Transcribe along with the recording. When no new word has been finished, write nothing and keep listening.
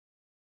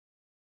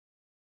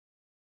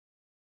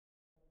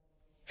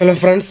Hello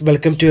friends,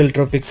 welcome to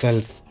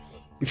Electropixels.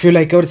 If you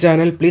like our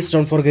channel, please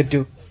don't forget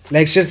to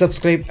like, share,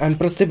 subscribe and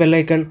press the bell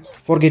icon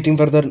for getting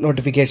further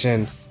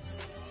notifications.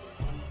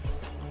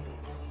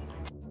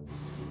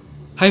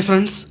 Hi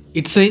friends,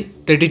 it's a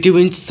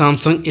 32-inch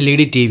Samsung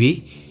LED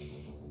TV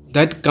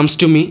that comes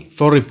to me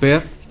for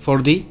repair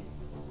for the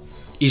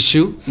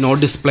issue no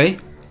display.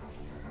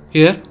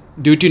 Here,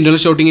 due to internal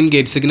shorting in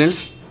gate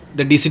signals,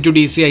 the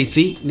DC-to-DC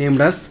IC named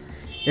as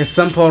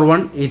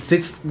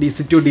SM4186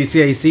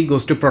 Dc-Dc Ic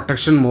goes to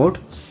protection mode.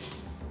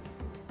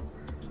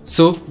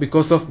 So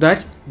because of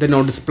that, the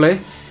no display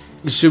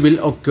issue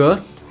will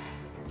occur.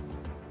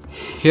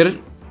 Here,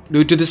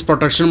 due to this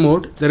protection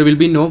mode, there will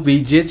be no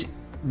VGL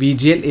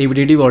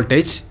avdd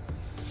voltage.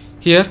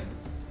 Here,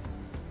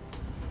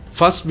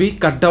 first we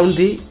cut down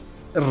the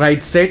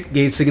right side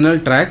gate signal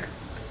track.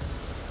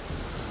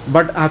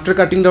 But after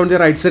cutting down the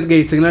right side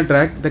gate signal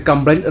track, the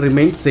complaint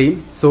remains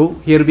same. So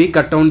here we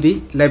cut down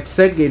the left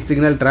side gate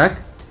signal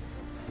track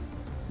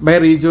by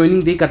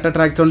rejoining the cutter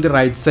tracks on the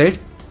right side.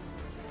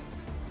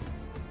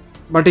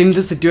 But in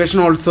this situation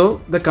also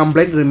the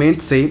complaint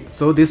remains same.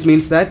 So this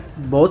means that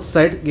both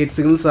side gate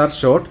signals are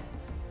short.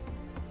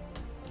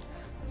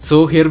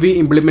 So here we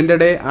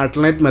implemented a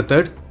alternate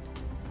method.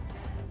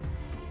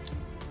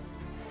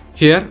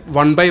 Here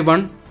one by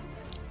one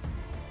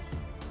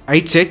I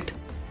checked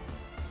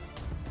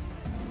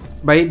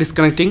by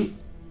disconnecting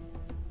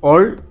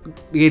all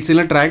gate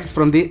signal tracks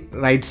from the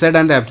right side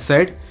and left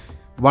side.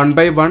 One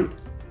by one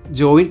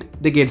joined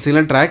the gate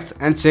signal tracks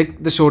and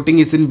checked the shorting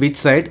is in which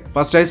side.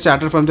 First I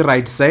started from the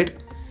right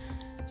side.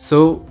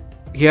 So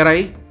here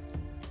I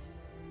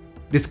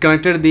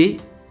disconnected the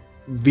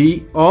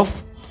V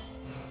off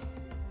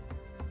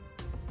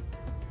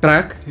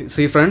track.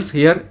 See friends,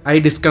 here I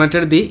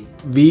disconnected the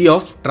V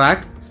off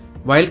track.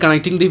 While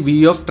connecting the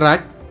V off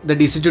track, the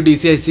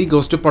DC-to-DC IC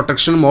goes to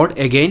protection mode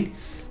again.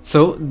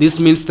 So this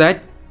means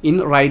that in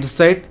right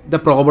side the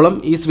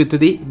problem is with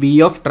the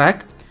V off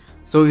track.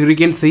 So here you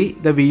can see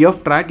the V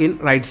off track in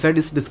right side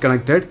is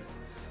disconnected.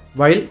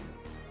 While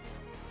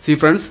see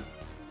friends,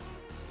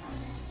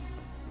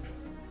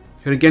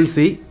 here you can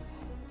see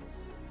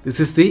this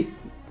is the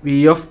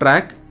V off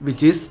track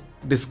which is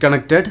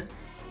disconnected,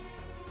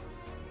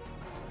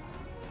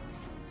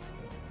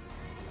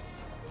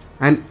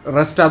 and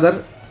rest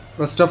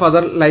of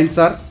other lines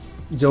are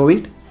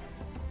joined.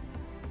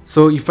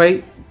 So if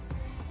I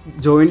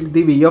joined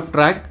the V off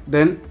track,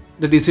 then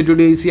the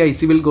DC-to-DC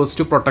IC will goes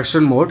to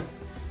protection mode.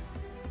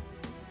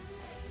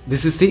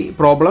 This is the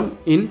problem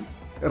in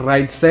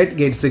right side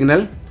gate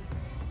signal.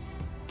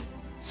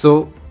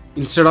 So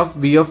instead of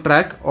V off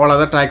track, all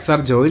other tracks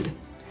are joined.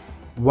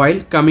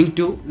 While coming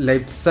to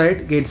left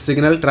side gate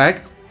signal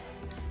track,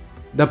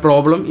 the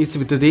problem is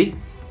with the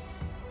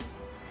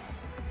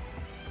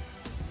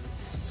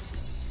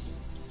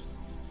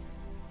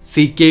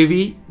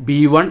CKV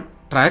B1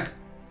 track.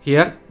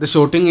 Here the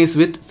shorting is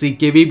with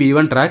CKV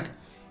B1 track.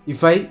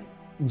 If I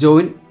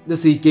join the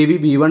CKV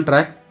B1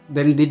 track,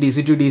 then the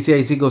DC-to-DC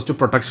IC goes to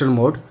protection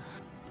mode.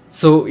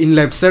 So in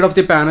left side of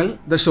the panel,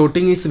 the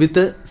shorting is with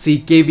the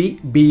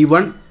CKV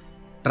B1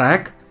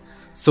 track.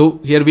 So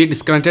here we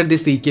disconnected the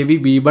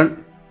CKV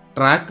B1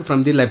 track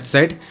from the left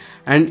side,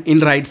 and in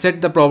right side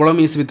the problem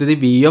is with the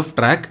V off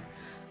track.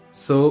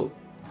 So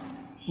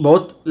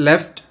both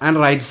left and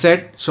right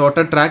side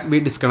shorter track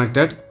we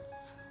disconnected.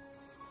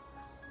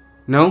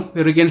 Now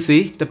here you can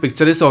see the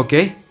picture is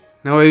okay.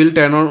 Now I will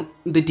turn on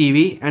the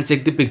TV and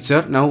check the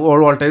picture. Now all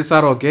voltages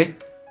are okay.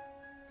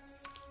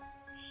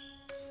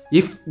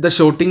 If the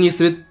shorting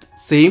is with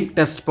same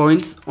test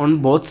points on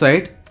both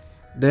sides,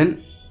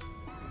 then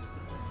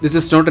this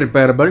is not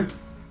repairable.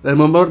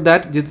 Remember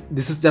that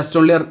this is just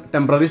only a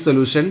temporary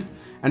solution,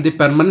 and the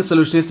permanent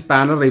solution is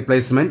panel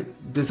replacement.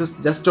 This is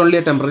just only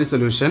a temporary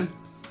solution.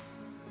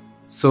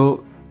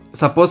 So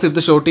suppose if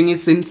the shorting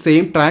is in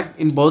same track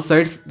in both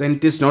sides, then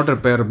it is not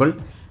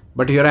repairable.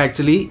 But here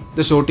actually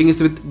the shorting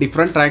is with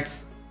different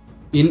tracks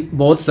in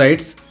both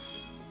sides.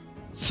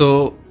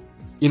 So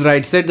in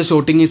right side the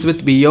shorting is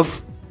with V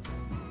off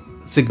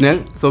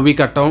signal, so we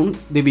cut down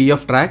the V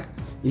off track.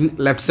 In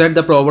left side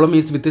the problem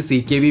is with the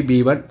CKV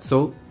B1,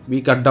 so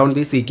we cut down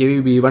the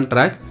CKV B1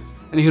 track,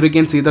 and here you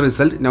can see the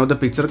result. Now the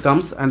picture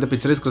comes and the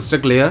picture is crystal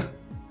clear.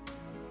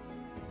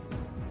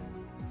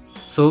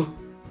 So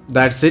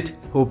that's it.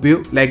 Hope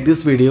you like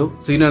this video.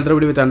 See you in another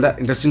video with another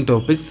interesting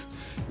topics.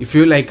 If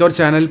you like our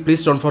channel,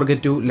 please don't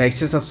forget to like,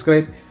 share,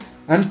 subscribe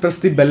and press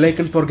the bell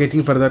icon for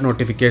getting further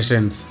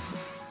notifications.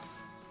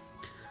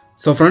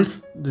 So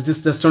friends, this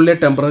is just only a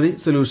temporary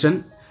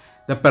solution.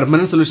 The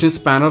permanent solution is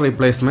panel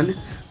replacement.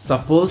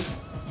 Suppose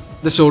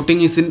the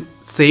shorting is in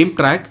same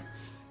track.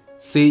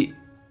 See,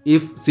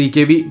 if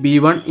CKV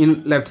B1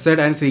 in left side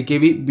and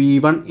CKV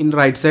B1 in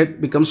right side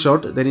becomes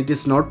short, then it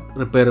is not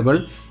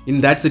repairable.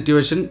 In that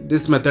situation,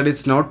 this method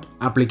is not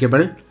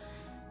applicable.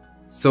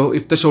 So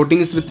if the shorting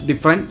is with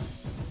different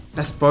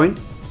test point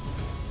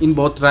in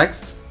both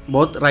tracks,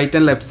 both right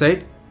and left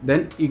side,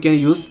 then you can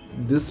use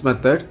this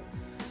method.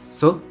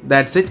 So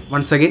that's it.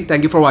 Once again,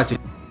 thank you for watching.